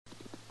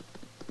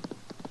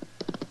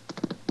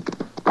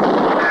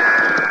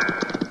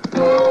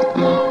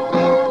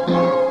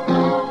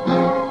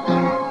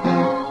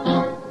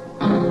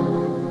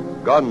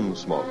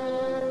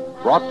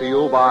Gunsmoke. Brought to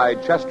you by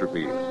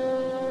Chesterfield.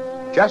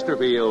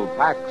 Chesterfield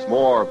packs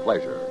more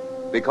pleasure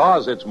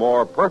because it's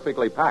more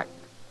perfectly packed,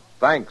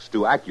 thanks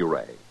to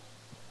Accuray.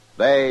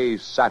 They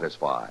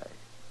satisfy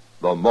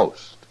the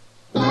most.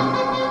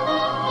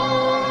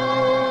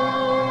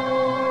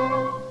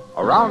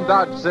 Around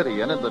Dodge City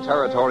and in the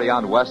territory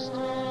on West,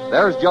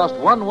 there's just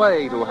one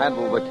way to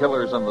handle the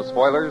killers and the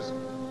spoilers,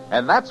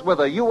 and that's with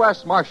a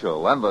U.S.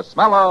 Marshal and the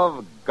smell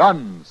of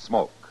gun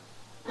smoke.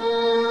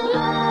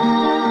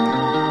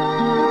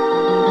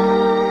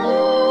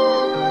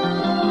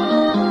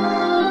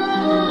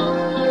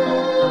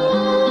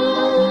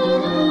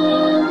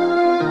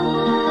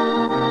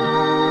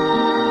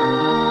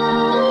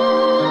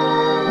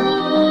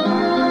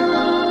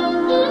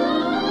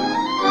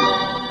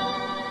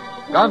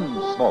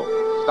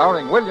 Gunsmoke,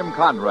 starring William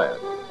Conrad.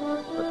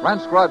 The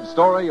transcribed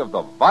story of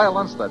the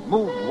violence that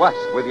moved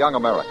west with young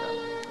America.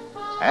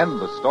 And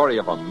the story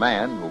of a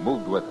man who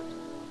moved with it.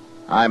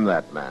 I'm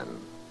that man,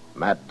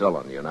 Matt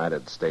Dillon,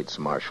 United States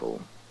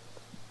Marshal.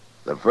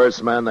 The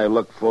first man they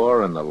look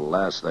for and the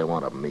last they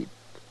want to meet.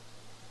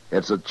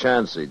 It's a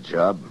chancy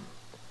job,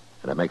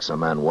 and it makes a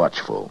man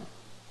watchful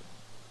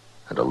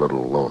and a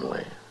little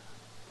lonely.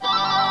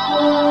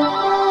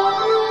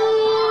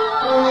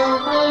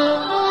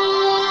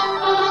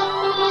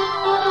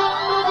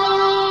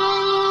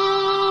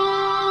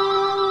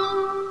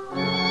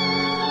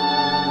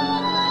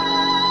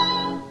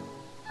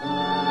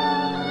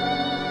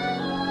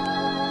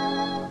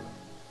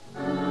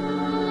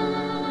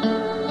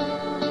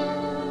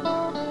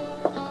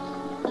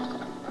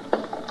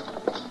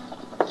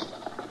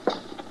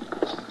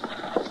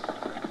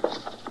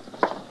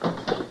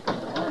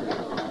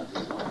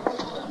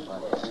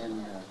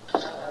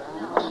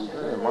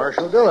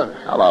 Marshal Dillon.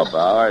 Hello,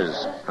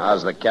 Bowers.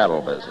 How's the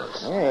cattle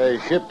business? I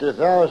shipped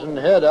 1,000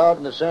 head out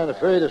into Santa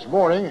Fe this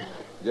morning.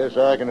 Guess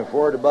I can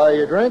afford to buy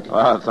you a drink?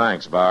 Well,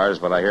 thanks, Bowers,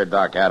 but I hear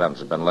Doc Adams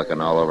has been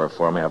looking all over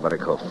for me. I better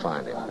go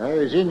find him. I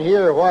was in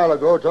here a while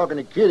ago talking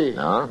to Kitty.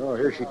 No? Oh,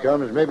 here she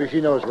comes. Maybe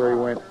she knows where he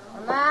went.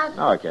 Matt?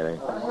 Oh, Kitty.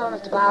 Hello,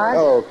 Mr. Bowers.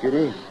 Hello,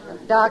 Kitty.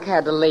 Doc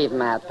had to leave,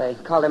 Matt. They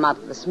called him out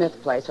to the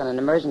Smith place on an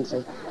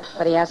emergency.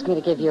 But he asked me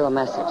to give you a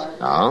message.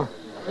 Oh?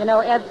 You know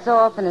Ed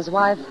Thorpe and his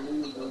wife?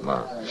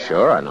 Well,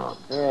 sure, I know.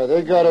 Yeah,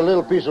 they got a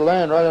little piece of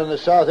land right on the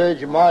south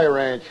edge of my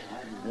ranch.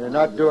 They're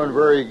not doing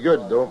very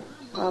good, though.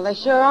 Well, they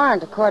sure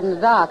aren't, according to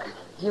Doc.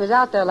 He was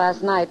out there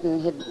last night, and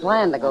he'd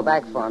planned to go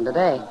back for him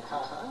today.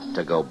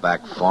 To go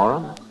back for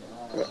him?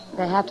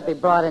 They have to be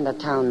brought into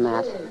town,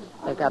 Matt.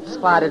 They've got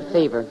spotted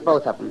fever,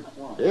 both of them.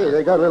 Hey,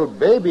 they got a little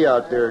baby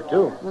out there,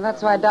 too. Well,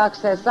 that's why Doc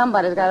says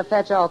somebody's got to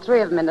fetch all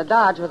three of them into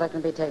Dodge where they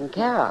can be taken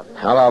care of.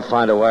 Well, I'll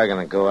find a wagon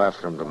and go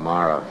after him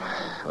tomorrow.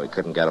 We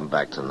couldn't get him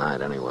back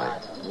tonight anyway.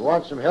 You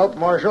want some help,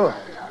 Marshal?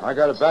 I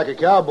got a pack of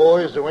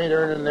cowboys who ain't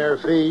earning their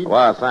feed.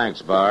 Well,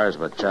 thanks, Bowers,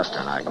 but Chester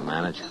and I can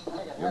manage.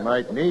 You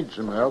might need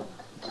some help.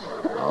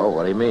 Oh,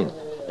 what do you mean?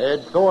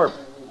 Ed Thorpe.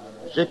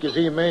 Sick as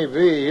he may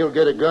be, he'll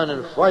get a gun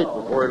and fight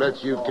before he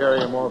lets you carry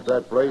him off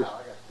that place.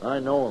 I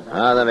know him.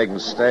 Then he can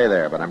stay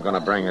there, but I'm going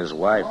to bring his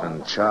wife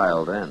and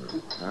child in.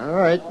 All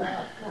right.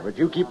 But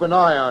you keep an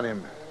eye on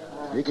him.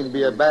 He can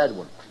be a bad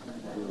one.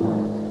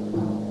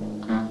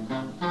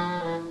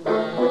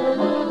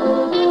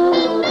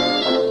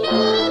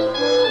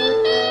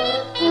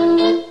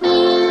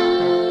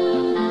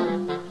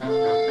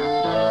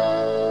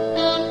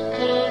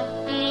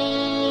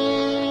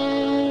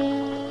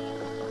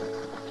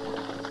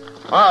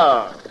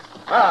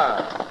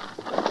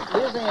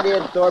 This ain't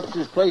Ed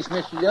Thorpe's place,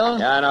 Mr. Dillon.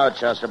 Yeah, I know,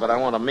 Chester, but I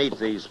want to meet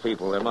these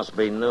people. They must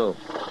be new.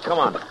 Come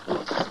on.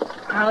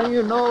 How do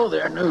you know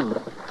they're new?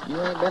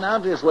 You ain't been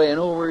out this way in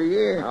over a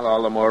year. Well,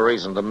 all the more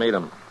reason to meet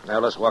them. Now,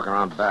 let's walk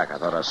around back. I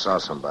thought I saw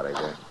somebody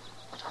there.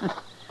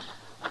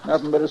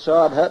 Nothing but a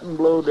sod hut and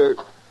blow dirt.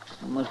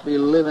 Must be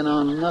living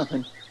on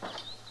nothing.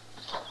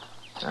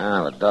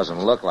 Well, it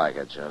doesn't look like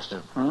it,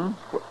 Chester. Huh?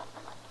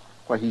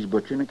 Why, he's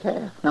butchering a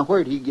calf. Now,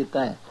 where'd he get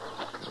that?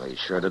 Well, he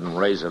sure didn't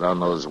raise it on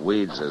those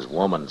weeds his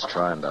woman's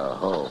trying to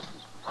hoe.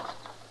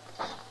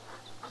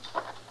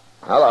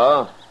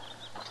 Hello.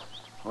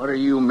 What are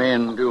you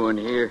men doing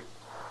here?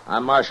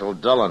 I'm Marshal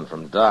Dillon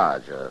from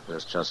Dodge.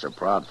 This Chester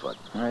Proudfoot.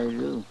 I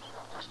do.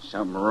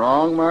 Something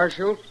wrong,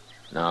 Marshal?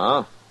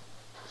 No.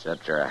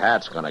 Except your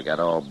hat's going to get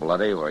all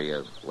bloody where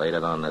you laid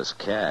it on this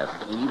calf.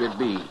 Leave it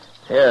be.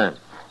 Here.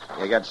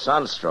 You get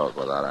sunstroke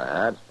without a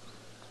hat.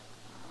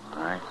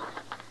 All right.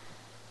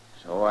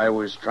 So I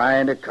was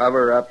trying to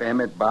cover up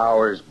Emmett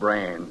Bauer's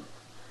brand.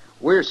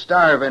 We're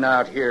starving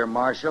out here,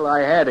 Marshal. I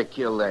had to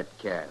kill that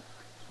calf.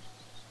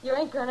 You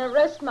ain't going to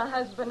arrest my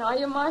husband, are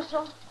you,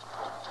 Marshal?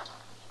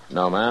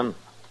 No, ma'am.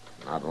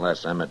 Not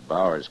unless Emmett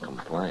Bowers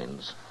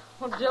complains.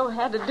 Well, Joe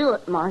had to do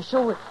it,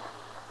 Marshal.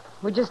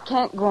 We just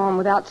can't go on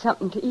without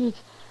something to eat.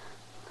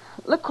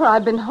 Look where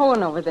I've been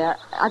hoeing over there.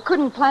 I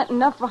couldn't plant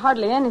enough for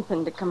hardly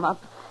anything to come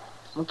up.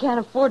 We can't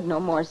afford no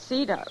more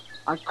seed.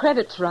 Our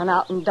credits run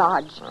out in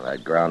Dodge. Well,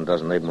 that ground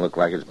doesn't even look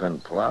like it's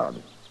been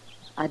plowed.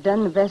 I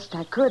done the best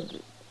I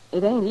could.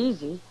 It ain't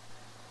easy.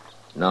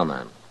 No,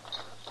 ma'am.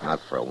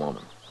 Not for a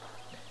woman.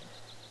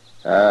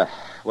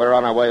 We're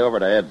on our way over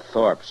to Ed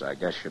Thorpe's. I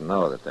guess you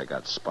know that they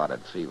got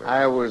spotted fever.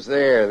 I was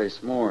there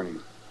this morning.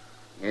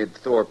 Ed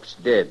Thorpe's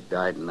dead.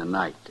 Died in the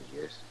night, I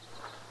guess.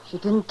 She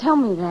didn't tell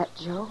me that,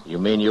 Joe. You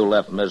mean you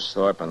left Miss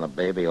Thorpe and the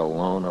baby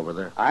alone over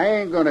there? I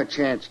ain't gonna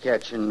chance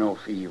catching no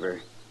fever.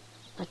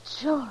 But,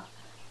 Joe,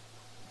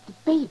 the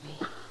baby.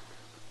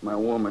 My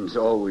woman's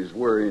always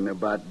worrying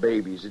about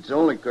babies. It's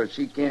only 'cause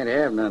she can't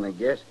have none, I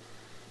guess.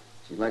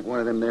 She's like one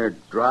of them there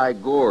dry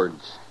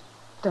gourds.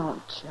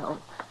 Don't, Joe.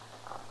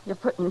 You're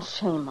putting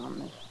shame on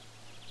me.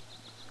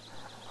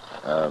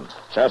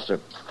 Chester.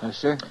 Yes,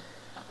 sir?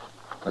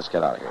 Let's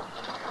get out of here.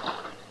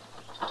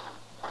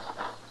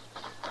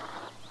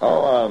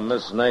 Oh,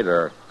 Miss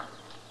Nader,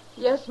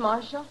 Yes,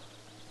 Marshal?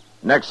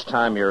 next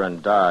time you're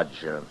in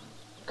Dodge,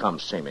 come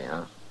see me,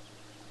 huh?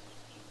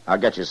 I'll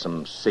get you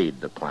some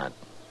seed to plant.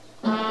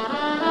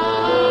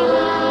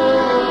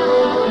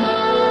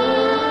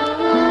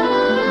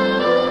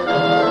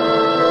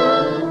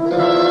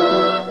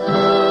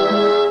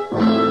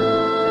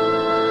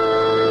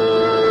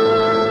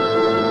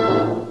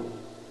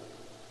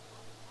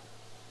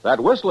 That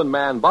whistling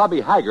man,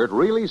 Bobby Haggart,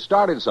 really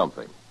started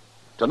something.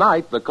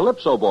 Tonight, the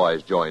Calypso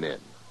Boys join in.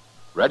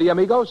 Ready,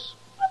 amigos?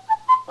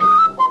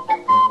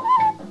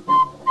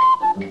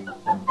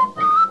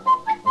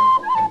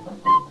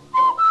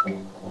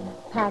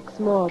 Packs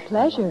more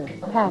pleasure,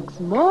 packs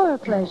more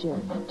pleasure.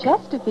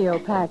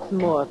 Chesterfield packs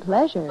more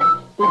pleasure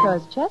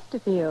because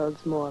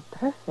Chesterfield's more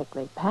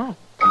perfectly packed.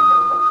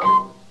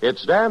 It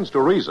stands to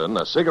reason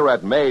a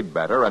cigarette made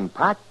better and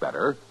packed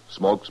better,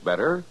 smokes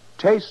better,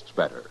 tastes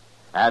better.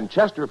 And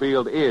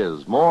Chesterfield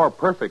is more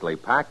perfectly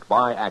packed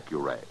by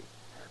Accuray.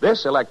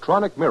 This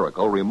electronic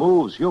miracle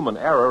removes human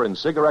error in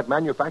cigarette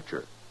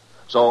manufacture.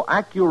 So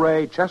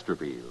Accuray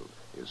Chesterfield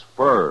is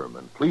firm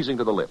and pleasing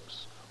to the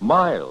lips,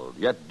 mild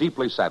yet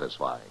deeply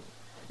satisfying.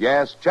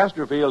 Yes,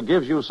 Chesterfield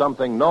gives you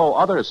something no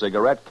other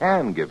cigarette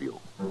can give you.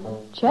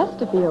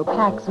 Chesterfield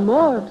packs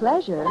more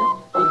pleasure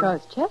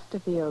because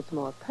Chesterfield's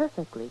more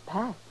perfectly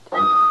packed.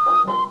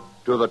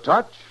 To the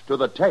touch, to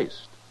the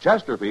taste,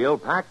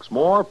 Chesterfield packs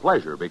more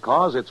pleasure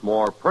because it's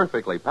more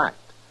perfectly packed.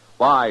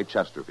 By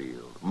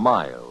Chesterfield,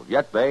 mild,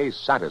 yet they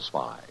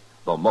satisfy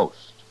the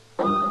most.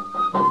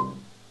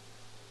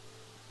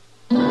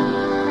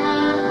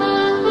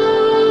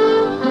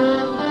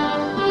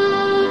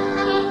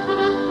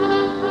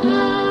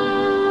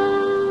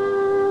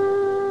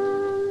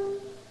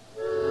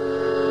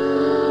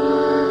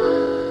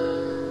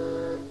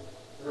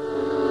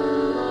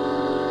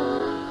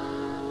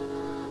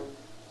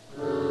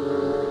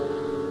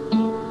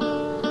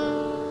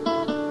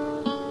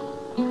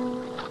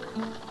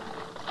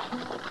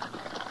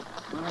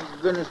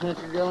 Goodness,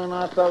 Mr. Dillon,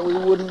 I thought we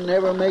wouldn't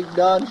never make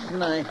Dodge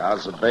tonight.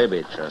 How's the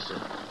baby, Chester?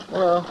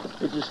 Well,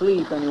 it's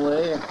asleep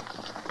anyway.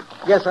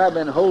 Guess I've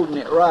been holding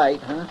it right,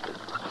 huh?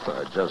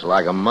 Just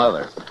like a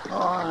mother. Oh,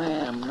 I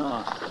am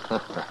not.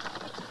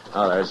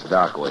 Oh, there's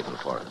Doc waiting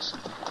for us.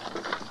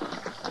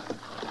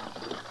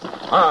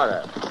 Oh,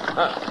 there.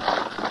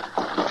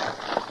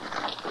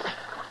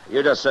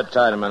 You just sit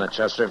tight a minute,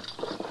 Chester.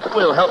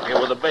 We'll help you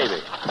with the baby.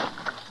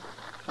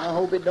 I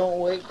hope it don't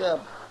wake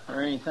up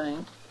or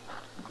anything.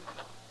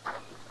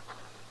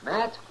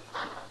 Matt,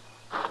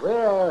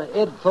 where are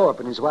Ed Thorpe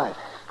and his wife?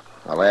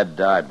 Well, Ed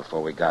died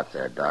before we got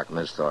there, Doc.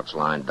 Miss Thorpe's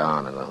lying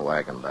down in the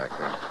wagon back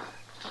there.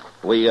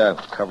 We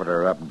covered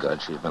her up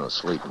good. She's been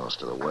asleep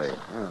most of the way.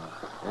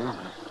 Oh, yeah.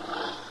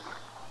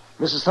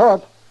 Mrs.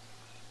 Thorpe?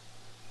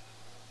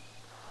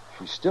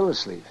 She's still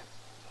asleep.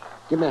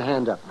 Give me a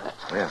hand up, Matt.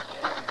 Yeah.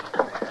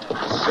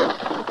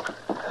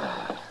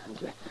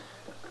 Okay.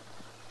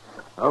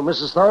 Oh,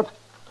 Mrs. Thorpe?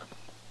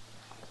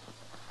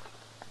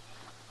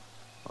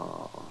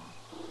 Oh.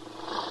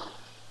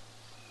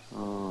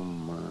 Oh,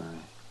 my.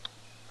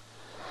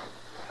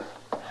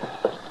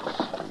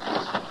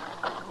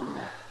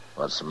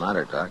 What's the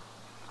matter, Doc?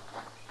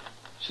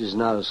 She's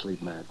not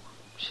asleep, Matt.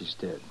 She's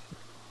dead.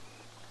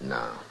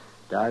 No.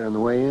 Died on the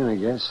way in, I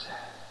guess.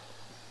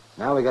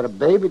 Now we got a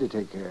baby to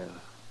take care of.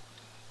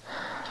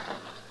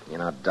 You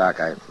know, Doc,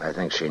 I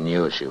think she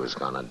knew she was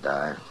going to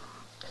die.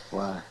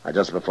 Why?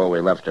 Just before we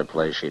left her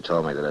place, she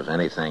told me that if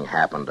anything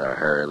happened to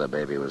her, the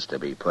baby was to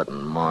be put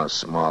in Ma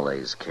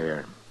Smalley's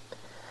care.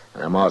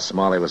 And Ma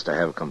Smalley was to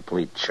have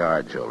complete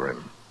charge over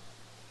him.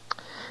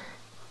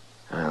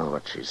 Well,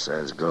 what she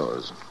says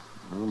goes.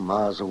 Well,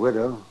 Ma's a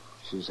widow.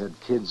 She's had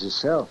kids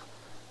herself.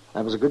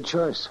 That was a good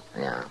choice.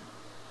 Yeah.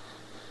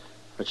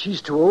 But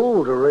she's too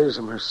old to raise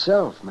them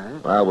herself,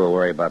 man. Well, we'll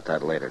worry about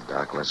that later,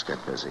 Doc. Let's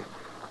get busy.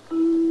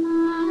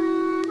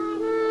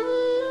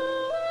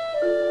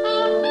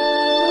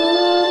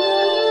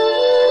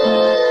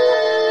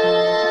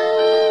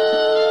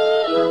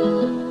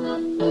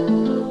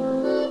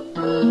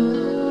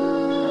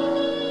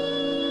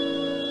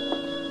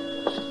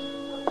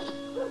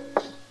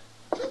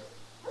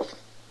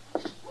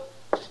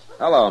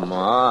 Hello,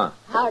 Ma.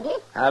 Howdy.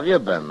 How have you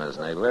been, Miss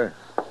Nadler?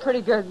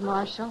 Pretty good,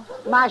 Marshal.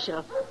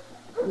 Marshal,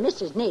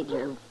 Mrs.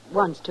 Nadler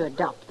wants to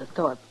adopt the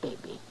Thorpe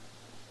baby.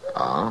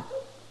 Oh?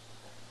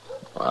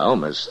 Well,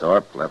 Miss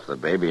Thorpe left the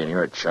baby in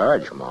your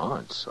charge, Ma.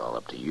 It's all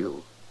up to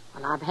you.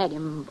 Well, I've had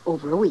him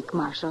over a week,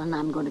 Marshal, and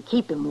I'm going to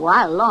keep him a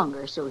while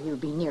longer so he'll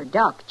be near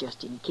Doc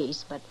just in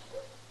case. But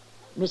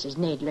Mrs.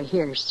 Nadler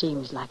here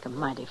seems like a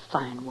mighty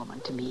fine woman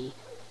to me.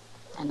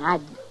 And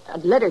I'd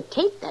let her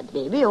take that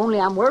baby, only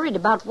I'm worried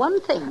about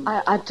one thing.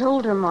 I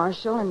told her,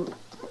 Marshal, and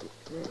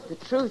the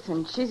truth,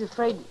 and she's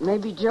afraid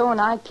maybe Joe and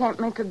I can't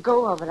make a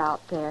go of it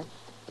out there.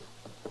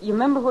 You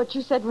remember what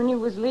you said when you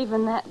was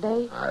leaving that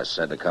day? I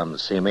said to come to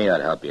see me. I'd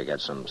help you get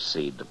some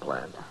seed to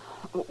plant.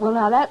 Well,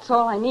 now, that's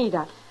all I need.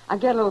 I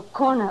get a little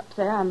corn up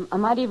there. I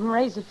might even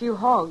raise a few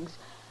hogs.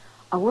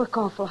 I'll work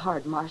awful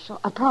hard,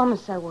 Marshal. I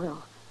promise I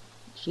will.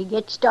 She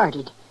gets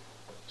started.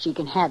 She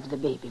can have the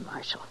baby,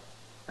 Marshal.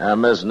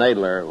 Miss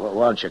Nadler,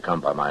 why don't you come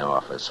by my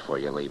office before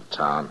you leave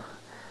town?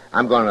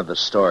 I'm going to the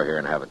store here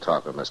and have a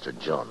talk with Mr.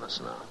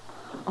 Jonas now.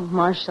 Oh,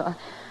 Marshal,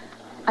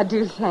 I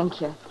do thank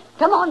you.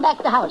 Come on back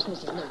to the house,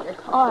 Mrs. Nadler.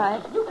 All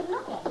right. You can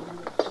look at him.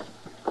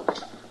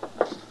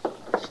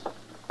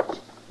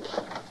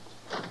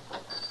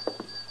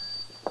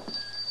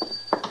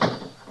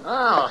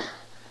 Oh,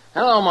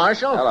 hello,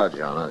 Marshal. Hello,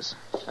 Jonas.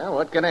 Well,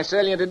 what can I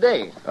sell you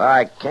today?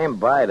 I came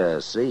by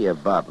to see you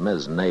about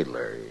Miss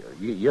Nadler.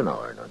 You know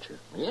her, don't you?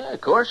 Yeah,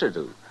 of course I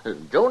do.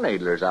 Joe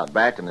Nadler's out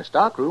back in the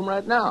stock room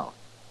right now.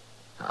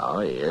 Oh,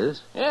 he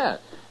is? Yeah.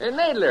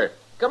 Nadler,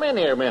 come in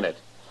here a minute.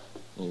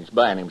 He's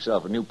buying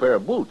himself a new pair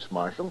of boots,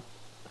 Marshal.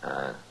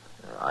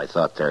 I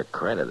thought their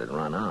credit had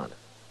run out.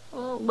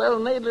 Oh, well,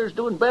 Nadler's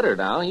doing better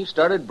now. He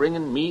started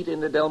bringing meat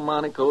into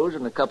Delmonico's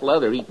and a couple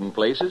other eating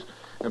places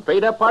and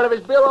paid up part of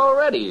his bill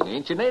already,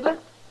 ain't you, Nadler?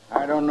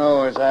 I don't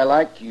know as I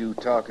like you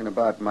talking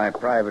about my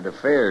private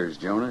affairs,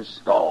 Jonas.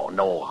 Oh,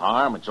 no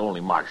harm. It's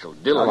only Marshal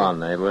Dillon. Come on,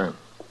 Nadler.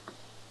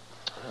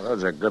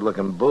 Those are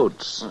good-looking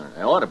boots.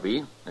 They ought to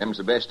be. Them's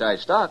the best I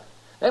stock.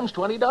 Them's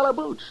 $20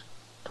 boots.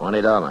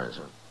 $20.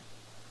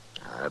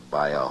 I'd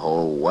buy a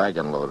whole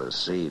wagon load of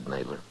seed,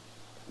 Nadler.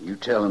 You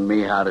telling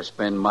me how to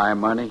spend my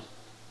money?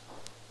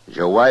 Does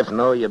your wife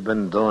know you've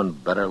been doing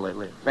better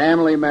lately?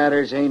 Family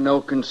matters ain't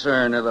no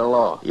concern of the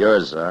law.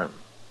 Yours are.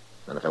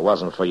 And if it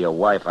wasn't for your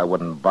wife, I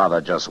wouldn't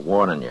bother just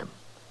warning you.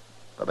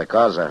 But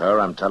because of her,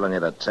 I'm telling you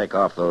to take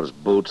off those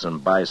boots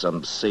and buy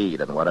some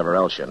seed and whatever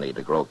else you need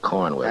to grow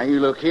corn with. Now,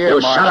 you look here, You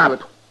Marshal. shut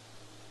up!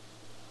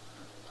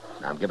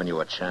 Now, I'm giving you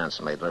a chance,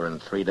 Nadler. In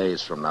 3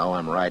 days from now,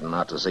 I'm riding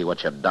out to see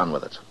what you've done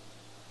with it.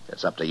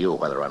 It's up to you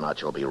whether or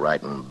not you'll be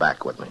riding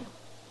back with me.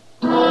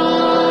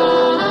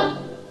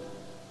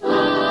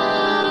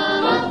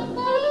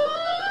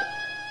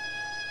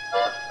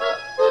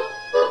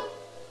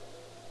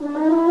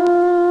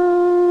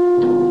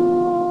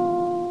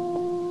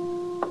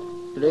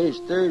 Today's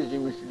Thursday,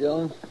 Mr.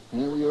 Dillon.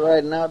 Ain't we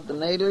riding out the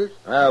Nadlers?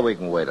 Well, we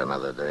can wait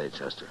another day,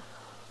 Chester.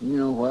 You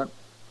know what?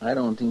 I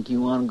don't think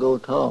you want to go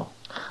at all.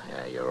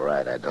 Yeah, you're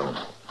right, I don't.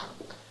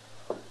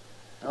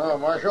 Hello,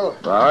 Marshal.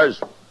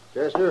 Bars?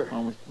 Chester. Oh,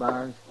 Mr.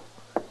 Byers.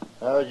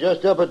 I was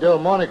just up at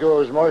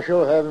Delmonico's,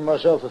 Marshal, having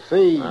myself a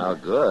feed. Oh,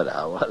 good.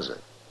 How was it?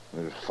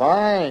 It was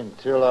fine,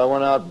 till I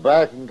went out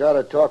back and got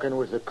a talking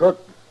with the cook.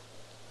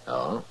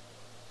 Oh?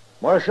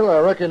 Marshal, I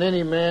reckon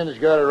any man's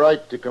got a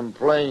right to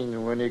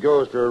complain when he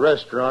goes to a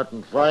restaurant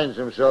and finds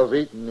himself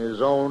eating his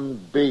own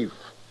beef.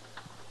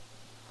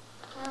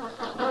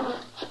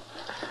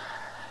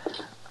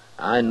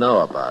 I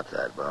know about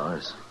that,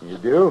 Bars. You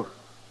do?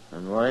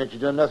 And why ain't you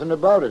done nothing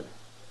about it?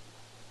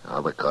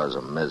 Oh, because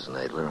of Ms.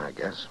 Nadler, I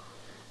guess.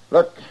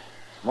 Look,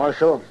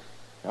 Marshal,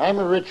 I'm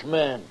a rich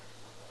man.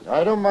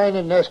 I don't mind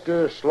a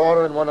nester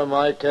slaughtering one of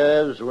my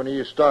calves when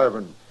he's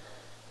starving.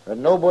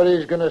 And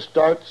nobody's going to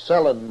start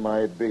selling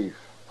my beef.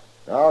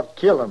 I'll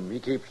kill him. He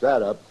keeps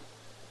that up.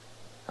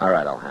 All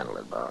right, I'll handle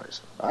it,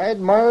 Bars. I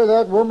admire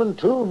that woman,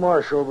 too,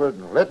 Marshal, but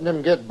letting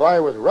him get by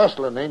with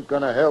rustling ain't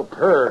going to help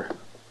her.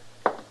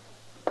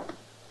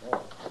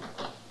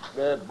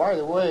 By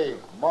the way,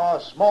 Ma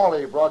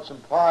Smalley brought some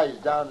pies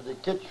down to the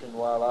kitchen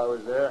while I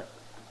was there.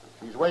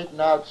 She's waiting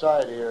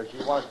outside here. She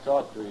wants to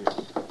talk to you.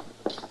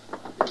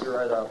 Get you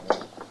right out,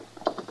 man.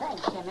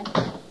 Thanks, Emmett.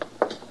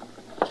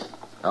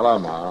 Hello,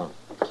 Ma.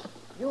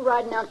 You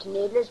riding out to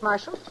Nadler's,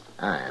 Marshal?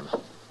 I am.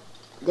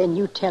 Then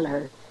you tell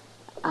her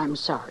I'm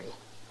sorry.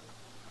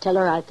 Tell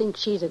her I think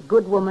she's a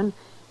good woman,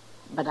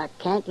 but I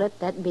can't let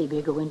that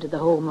baby go into the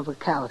home of a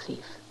cow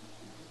thief.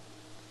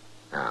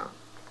 No.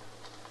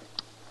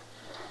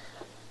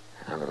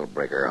 That'll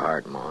break her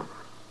heart, Ma.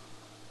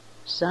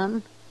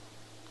 Son,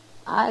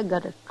 I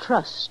got a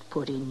trust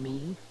put in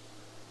me.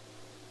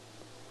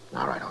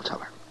 All right, I'll tell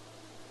her.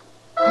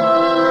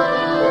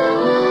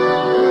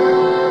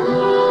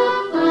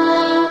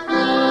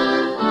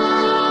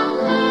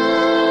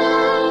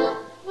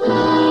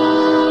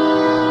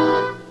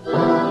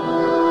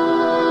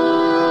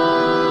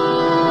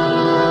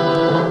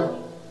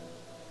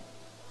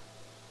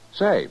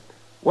 Say,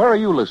 where are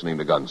you listening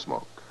to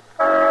Gunsmoke?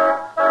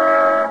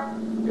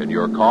 In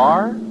your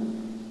car?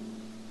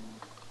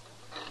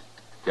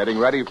 Getting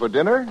ready for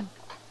dinner?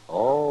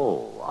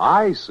 Oh,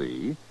 I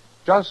see.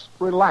 Just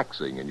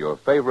relaxing in your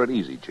favorite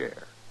easy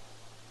chair.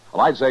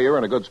 Well, I'd say you're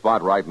in a good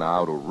spot right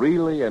now to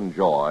really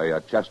enjoy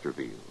a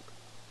Chesterfield.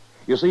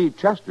 You see,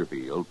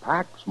 Chesterfield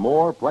packs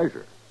more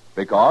pleasure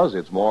because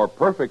it's more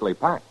perfectly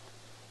packed.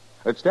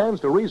 It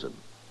stands to reason.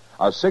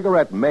 A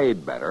cigarette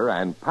made better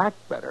and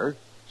packed better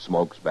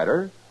smokes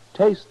better,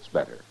 tastes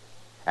better.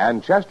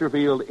 And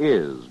Chesterfield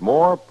is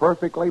more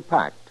perfectly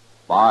packed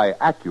by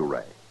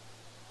Accuray.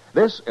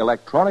 This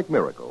electronic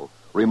miracle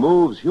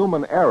removes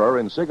human error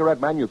in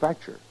cigarette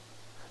manufacture.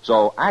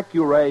 So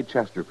Accuray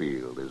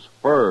Chesterfield is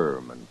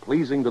firm and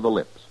pleasing to the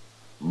lips,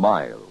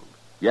 mild,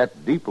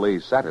 yet deeply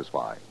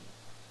satisfying.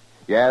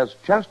 Yes,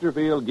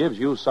 Chesterfield gives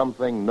you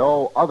something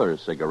no other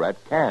cigarette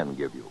can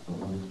give you.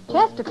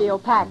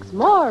 Chesterfield packs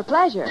more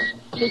pleasure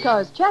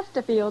because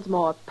Chesterfield's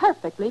more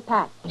perfectly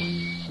packed.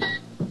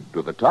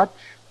 To the touch,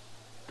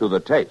 to the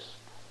taste,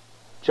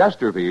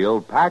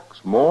 Chesterfield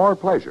packs more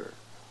pleasure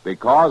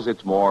because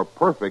it's more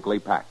perfectly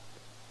packed.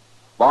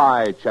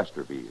 Buy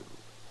Chesterfield.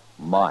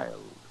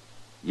 Mild,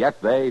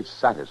 yet they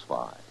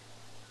satisfy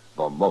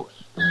the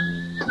most.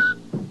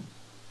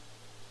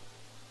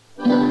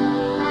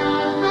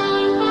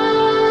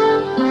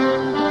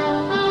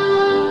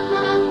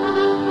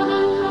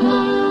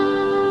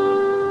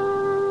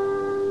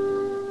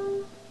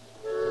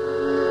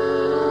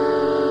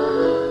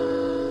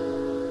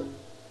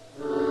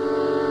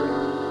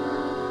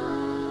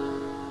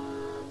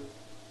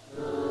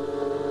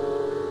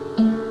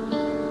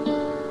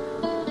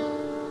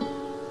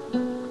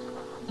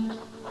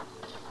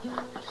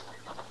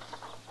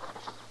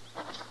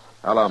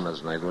 Hello, Miss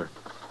Nadler.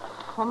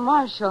 Oh,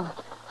 Marshal.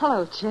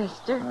 Hello,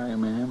 Chester. Hi,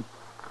 ma'am.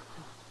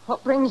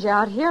 What brings you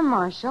out here,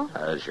 Marshal?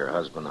 Is your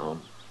husband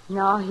home?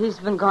 No, he's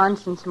been gone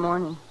since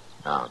morning.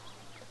 Oh.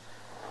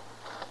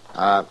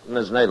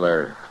 Miss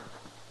Nadler,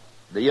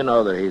 do you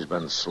know that he's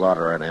been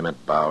slaughtering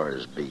Emmett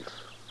Bauer's beef?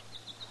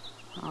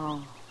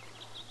 Oh.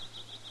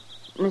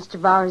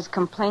 Mr. Bowers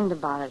complained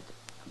about it.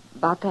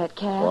 About that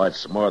calf? Oh,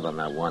 it's more than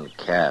that one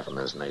calf,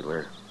 Miss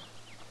Nadler.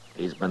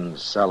 He's been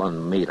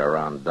selling meat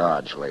around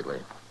Dodge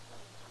lately.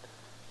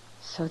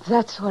 So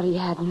that's what he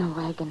had in the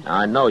wagon. Now,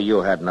 I know you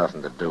had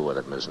nothing to do with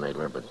it, Miss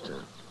Nadler, but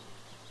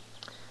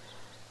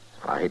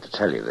I hate to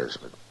tell you this,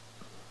 but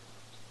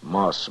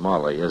Ma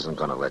Smalley isn't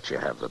going to let you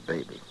have the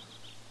baby.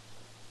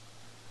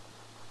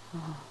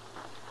 Oh.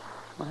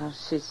 Well,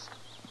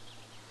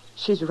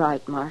 she's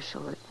right,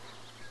 Marshal. It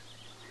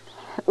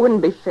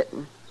wouldn't be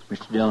fitting.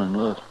 Mr. Dillon,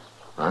 look.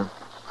 Huh?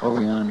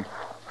 Over yonder.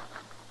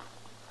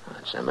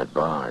 That's Emmett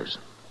Bowers.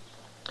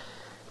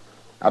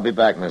 I'll be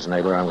back, Miss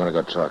Nadler. I'm going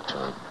to go talk to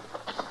him.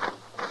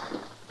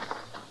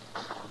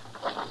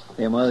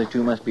 Them other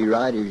two must be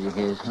riders of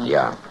his, huh?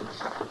 Yeah.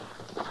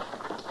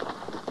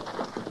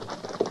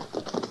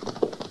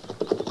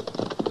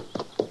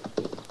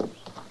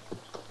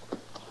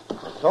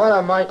 Thought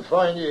I might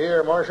find you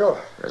here, Marshal.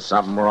 There's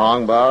something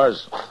wrong,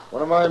 Bowers?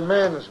 One of my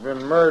men's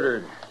been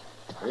murdered.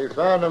 We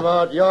found him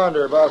out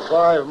yonder about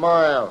 5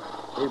 miles.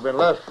 He'd been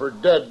left for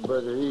dead,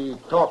 but he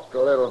talked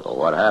a little. Well,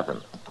 what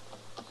happened?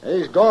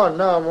 He's gone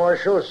now,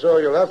 Marshal, so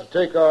you'll have to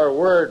take our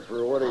word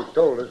for what he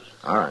told us.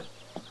 All right.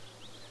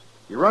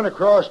 You run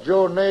across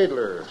Joe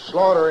Nadler,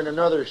 slaughtering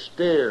another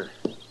steer.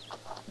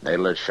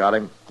 Nadler shot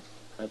him?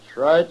 That's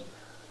right.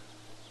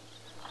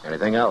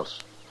 Anything else?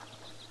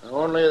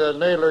 Only that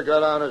Nadler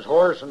got on his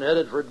horse and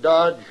headed for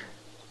Dodge.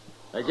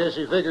 I guess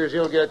he figures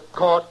he'll get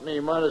caught, and he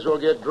might as well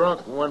get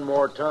drunk one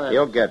more time.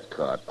 He'll get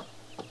caught.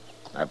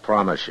 I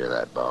promise you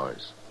that,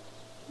 Bowers.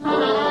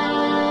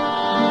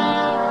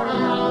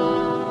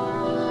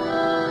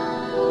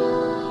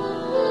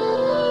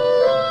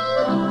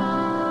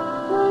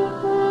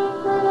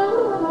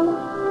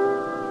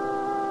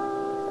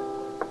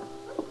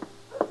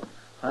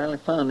 Finally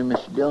found him,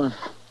 Mr. Dillon.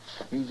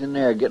 He's in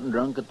there getting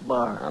drunk at the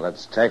bar. Well,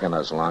 it's taken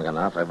us long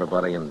enough.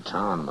 Everybody in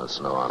town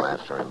must know I'm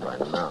after him by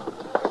now.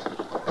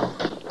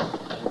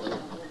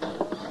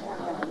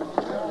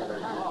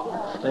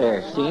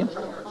 There, see him?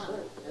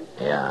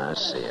 Yeah, I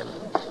see him.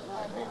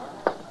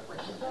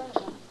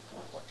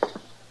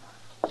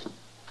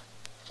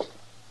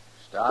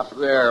 Stop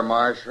there,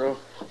 Marshal.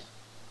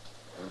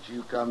 Don't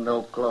you come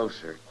no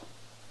closer.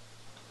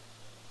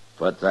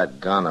 Put that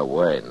gun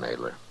away,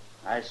 Nadler.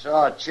 I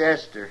saw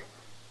Chester.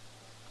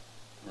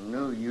 I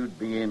knew you'd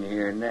be in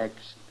here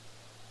next.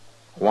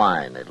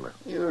 Why, Nadler?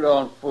 You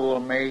don't fool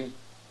me.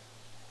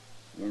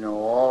 You know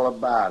all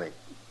about it.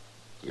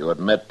 You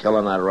admit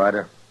killing that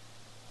rider?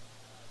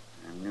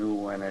 I knew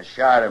when I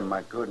shot him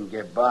I couldn't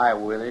get by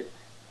with it.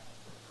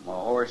 My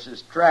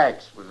horse's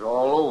tracks was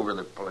all over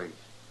the place.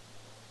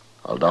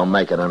 Well, don't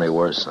make it any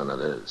worse than it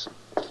is.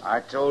 I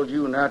told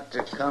you not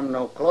to come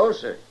no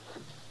closer.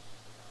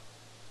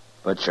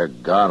 Put your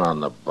gun on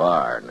the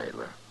bar,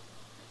 Nadler.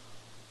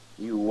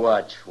 You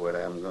watch what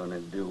I'm going to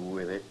do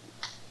with it.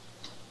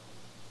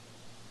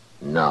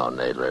 No,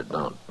 Nadler,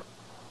 don't.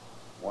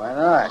 Why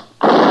not?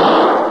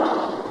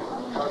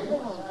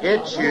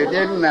 Hit you,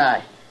 didn't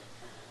I?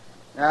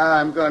 Now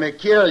I'm going to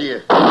kill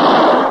you.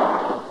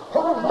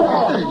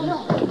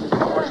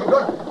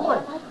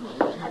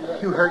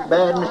 You hurt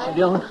bad, Mr.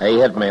 Dillon? He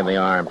hit me in the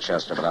arm,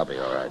 Chester, but I'll be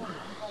all right.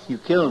 You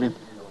killed him.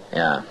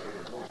 Yeah.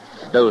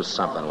 Do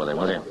something with him,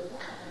 will you?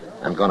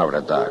 I'm going over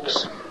to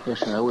Doc's. Yes,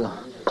 sir, I will.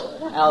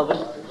 Alvin.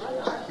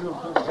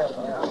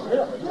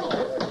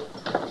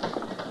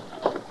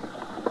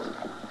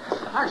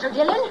 Marshal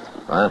Dillon?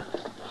 Huh?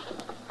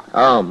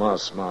 Oh, Ma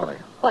Smalley.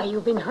 Why,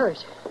 you've been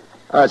hurt.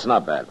 Oh, it's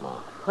not bad,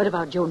 Ma. What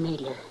about Joe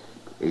Nadler?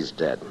 He's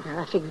dead.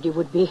 I figured you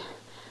would be.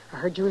 I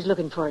heard you was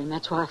looking for him.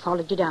 That's why I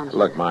followed you down here.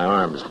 Look, my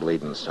arm's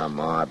bleeding some,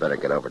 Ma. I better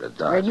get over to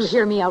Doc's. Well, you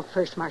hear me out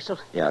first, Marshal.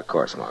 Yeah, of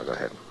course, Ma. Go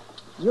ahead.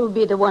 You'll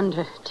be the one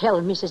to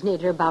tell Mrs.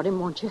 Nadler about him,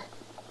 won't you?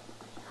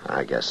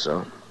 I guess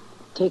so.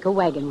 Take a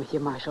wagon with you,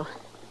 Marshal.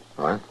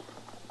 What?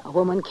 A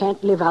woman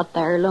can't live out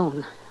there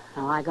alone.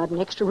 Now, I got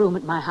an extra room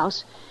at my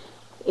house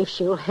if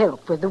she'll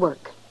help with the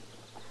work.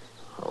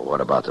 Well,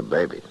 what about the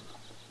baby?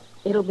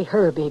 It'll be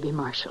her baby,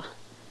 Marshal.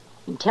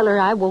 And tell her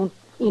I won't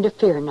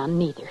interfere none,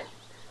 neither.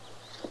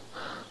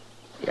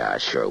 Yeah, I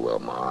sure will,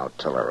 Ma. I'll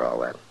tell her all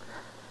that.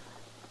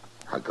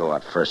 I'll go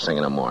out first thing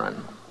in the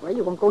morning. Well,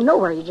 you won't go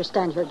nowhere. You just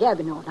stand here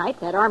gabbing all night.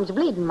 That arm's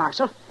bleeding,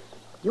 Marshal.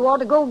 You ought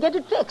to go get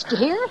it fixed, you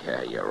hear?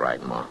 Yeah, you're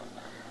right, Ma.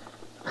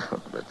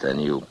 But then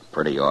you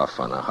pretty off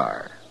on the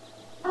hard.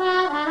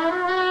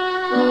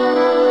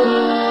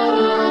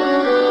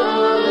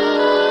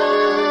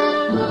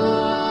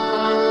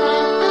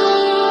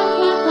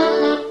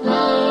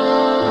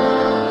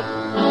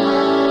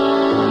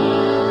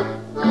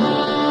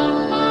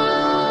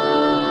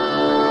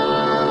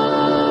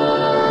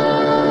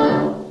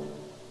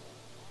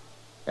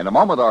 In a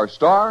moment, our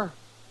star,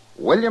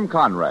 William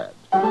Conrad.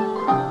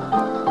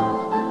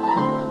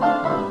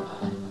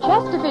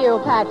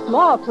 Chesterfield packs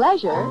more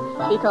pleasure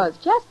because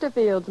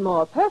Chesterfield's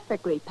more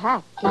perfectly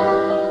packed.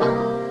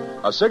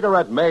 A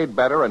cigarette made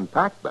better and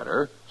packed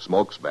better,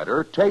 smokes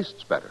better,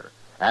 tastes better.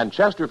 And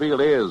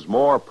Chesterfield is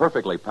more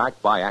perfectly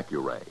packed by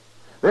Accuray.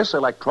 This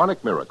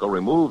electronic miracle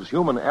removes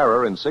human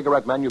error in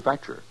cigarette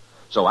manufacture.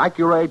 So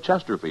Accuray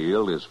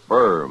Chesterfield is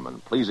firm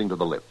and pleasing to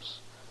the lips.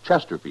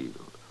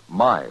 Chesterfield,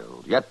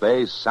 mild, yet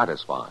they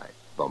satisfy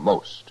the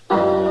most.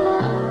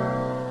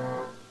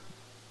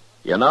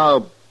 You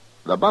know,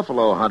 the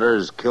buffalo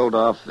hunters killed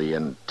off the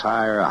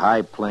entire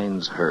High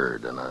Plains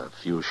herd in a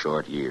few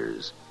short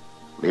years,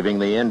 leaving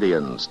the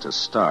Indians to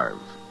starve.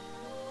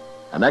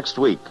 And next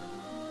week,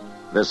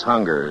 this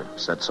hunger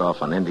sets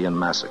off an Indian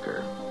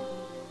massacre.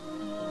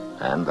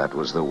 And that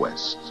was the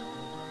West.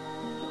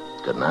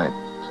 Good night.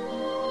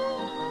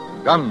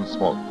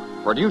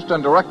 Gunsmoke, produced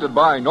and directed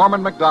by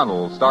Norman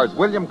MacDonald, stars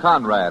William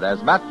Conrad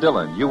as Matt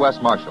Dillon,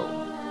 U.S. Marshal.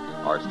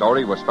 Our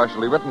story was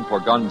specially written for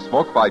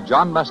Gunsmoke by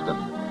John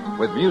Meston,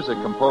 with music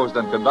composed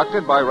and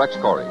conducted by Rex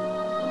Corey.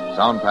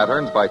 Sound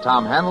patterns by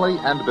Tom Hanley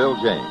and Bill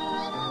James.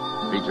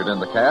 Featured in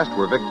the cast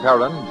were Vic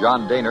Perrin,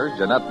 John Daner,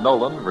 Jeanette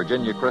Nolan,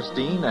 Virginia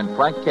Christine, and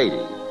Frank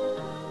Cady.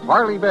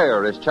 Parley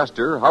Bear is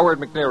Chester, Howard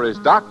McNear is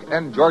Doc,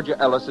 and Georgia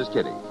Ellis is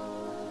Kitty.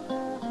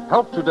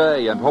 Help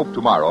today and hope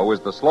tomorrow is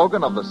the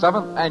slogan of the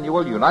 7th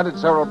Annual United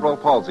Cerebral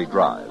Palsy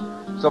Drive.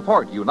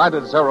 Support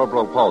United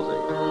Cerebral Palsy.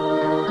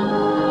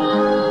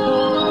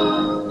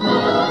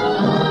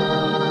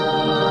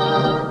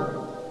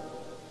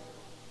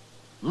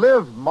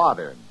 Live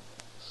modern.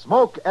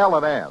 Smoke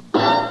L&M.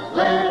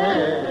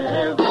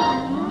 Live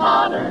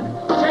modern.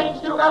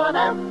 Change to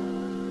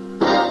L&M.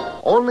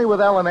 Only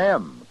with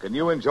L&M can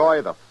you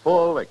enjoy the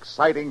full,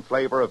 exciting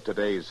flavor of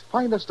today's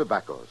finest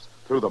tobaccos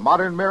through the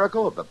modern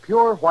miracle of the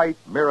pure white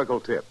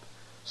Miracle Tip.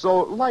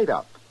 So light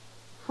up,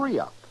 free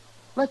up,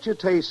 let your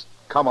taste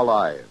come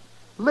alive.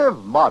 Live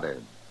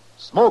modern.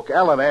 Smoke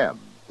L&M.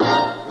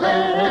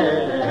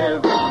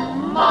 Live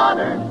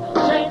modern.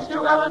 Change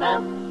to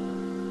L&M.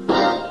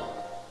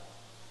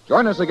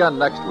 Join us again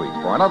next week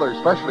for another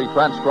specially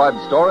transcribed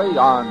story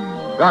on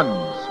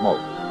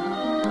Gunsmoke.